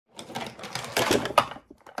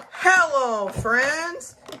Hello,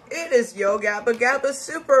 friends. It is Yo Gabba Gabba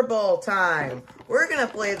Super Bowl time. We're going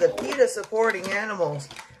to play the PETA supporting animals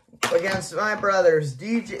against my brothers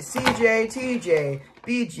CJ, TJ,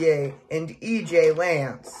 BJ, and EJ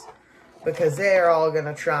Lance, because they're all going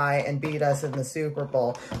to try and beat us in the Super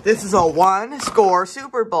Bowl. This is a one-score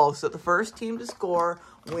Super Bowl, so the first team to score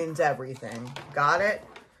wins everything. Got it?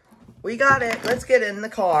 We got it. Let's get in the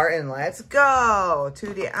car and let's go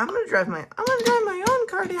to the. I'm gonna drive my own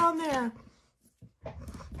car down there.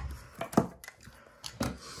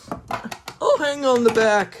 I'll hang on the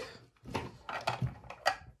back.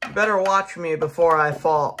 You better watch me before I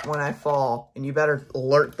fall. When I fall, and you better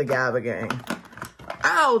alert the Gabba gang.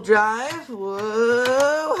 I'll drive.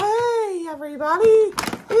 Whoa! Hey, everybody!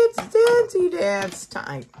 It's Dancey Dance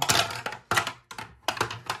time.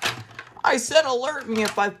 I said alert me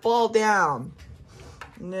if I fall down.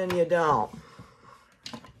 And then you don't.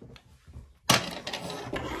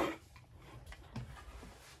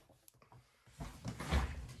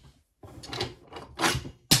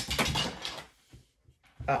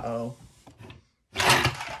 Uh-oh.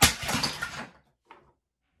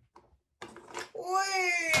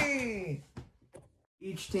 Whee!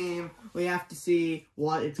 Each team, we have to see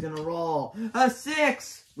what it's going to roll. A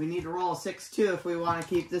 6! We need to roll a 6 too if we want to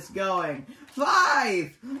keep this going.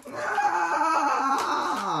 5!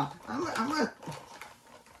 Ah! I'm gonna...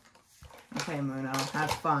 Okay, Muno,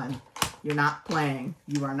 have fun. You're not playing.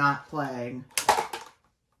 You are not playing.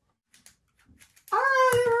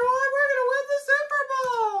 Alright, everyone, we're going to win the Super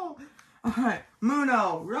Bowl! Alright,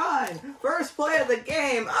 Muno, run! First play of the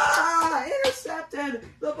game. Ah! Intercepted!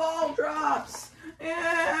 The ball drops!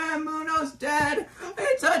 Yeah, Muno's dead.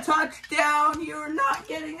 It's a touchdown. You're not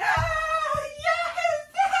getting... Ah!